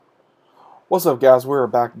What's up, guys? We're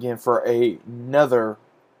back again for another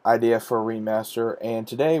idea for a remaster, and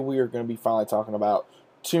today we are going to be finally talking about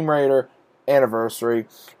Tomb Raider Anniversary.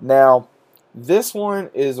 Now, this one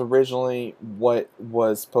is originally what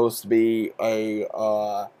was supposed to be a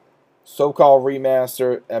so-called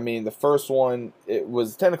remaster. I mean, the first one, it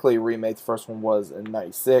was technically a remake. The first one was in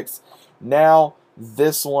 '96. Now,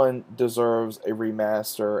 this one deserves a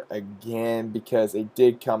remaster again because it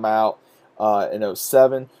did come out in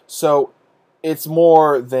 '07. So it's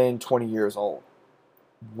more than 20 years old.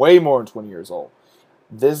 Way more than 20 years old.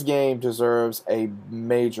 This game deserves a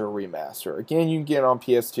major remaster. Again, you can get it on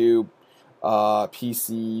PS2,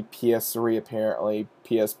 PC, PS3 apparently,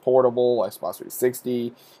 PS Portable, Xbox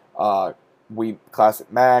 360, Wii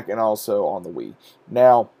Classic Mac, and also on the Wii.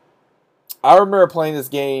 Now, I remember playing this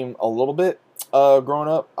game a little bit growing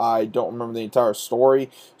up. I don't remember the entire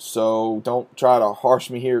story, so don't try to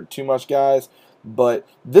harsh me here too much, guys. But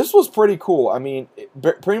this was pretty cool. I mean,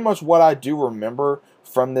 pretty much what I do remember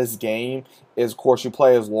from this game is, of course, you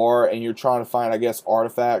play as Laura and you're trying to find, I guess,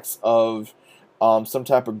 artifacts of some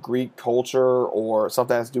type of Greek culture or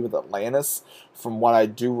something that has to do with Atlantis. From what I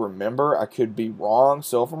do remember, I could be wrong.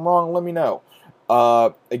 So if I'm wrong, let me know.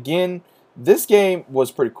 Again, this game was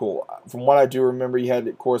pretty cool. From what I do remember, you had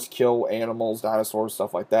to, of course, kill animals, dinosaurs,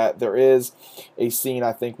 stuff like that. There is a scene,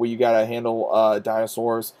 I think, where you got to handle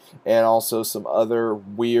dinosaurs and also some other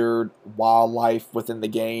weird wildlife within the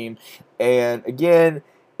game. And again,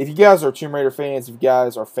 if you guys are Tomb Raider fans, if you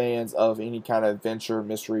guys are fans of any kind of adventure,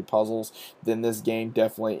 mystery, puzzles, then this game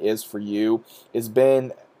definitely is for you. It's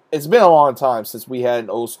been a long time since we had an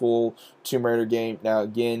old school Tomb Raider game. Now,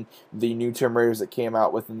 again, the new Tomb Raiders that came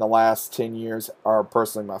out within the last 10 years are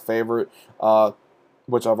personally my favorite,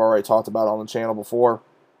 which I've already talked about on the channel before.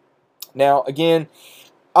 Now, again,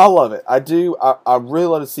 I love it. I do. I really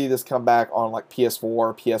love to see this come back on like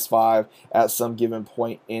PS4, PS5 at some given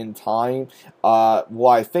point in time. Will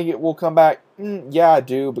I think it will come back? Yeah, I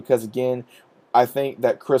do, because again, I think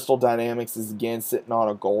that Crystal Dynamics is again sitting on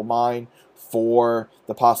a gold mine for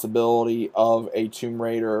the possibility of a Tomb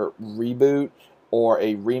Raider reboot or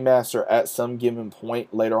a remaster at some given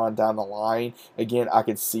point later on down the line. Again, I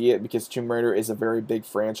could see it because Tomb Raider is a very big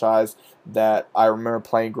franchise that I remember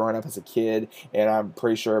playing growing up as a kid, and I'm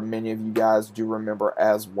pretty sure many of you guys do remember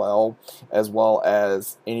as well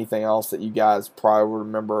as anything else that you guys probably would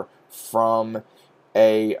remember from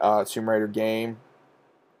a Tomb Raider game.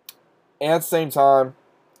 And at the same time,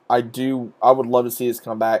 I would love to see this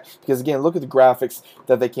come back because, again, look at the graphics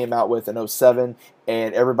that they came out with in '07,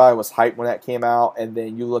 and everybody was hyped when that came out. And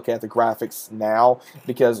then you look at the graphics now,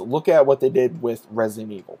 because look at what they did with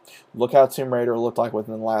Resident Evil. Look how Tomb Raider looked like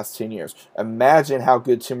within the last 10 years. Imagine how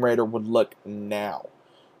good Tomb Raider would look now.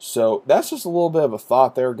 So that's just a little bit of a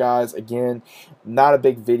thought there, guys. Again, not a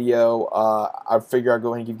big video. I figure I'd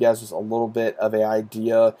go ahead and give you guys just a little bit of an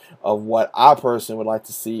idea of what I personally would like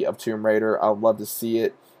to see of Tomb Raider. I would love to see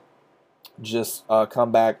it just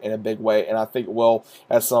come back in a big way, and I think it will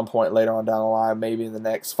at some point later on down the line, maybe in the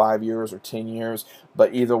next 5 years or 10 years.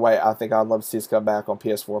 But either way, I think I'd love to see us come back on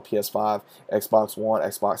PS4, PS5, Xbox One,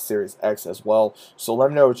 Xbox Series X as well. So let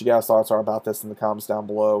me know what you guys' thoughts are about this in the comments down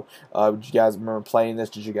below. Did you guys remember playing this?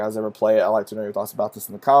 Did you guys ever play it? I'd like to know your thoughts about this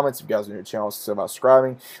in the comments. If you guys are new to the channel, consider about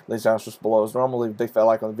subscribing. Links down just below as normal. Leave a big fat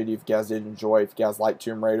like on the video if you guys did enjoy. If you guys like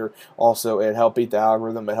Tomb Raider, also it helped beat the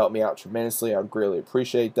algorithm. It helped me out tremendously. I would greatly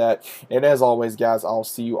appreciate that. And as always, guys, I'll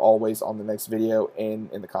see you always on the next video and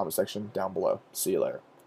in the comment section down below. See you later.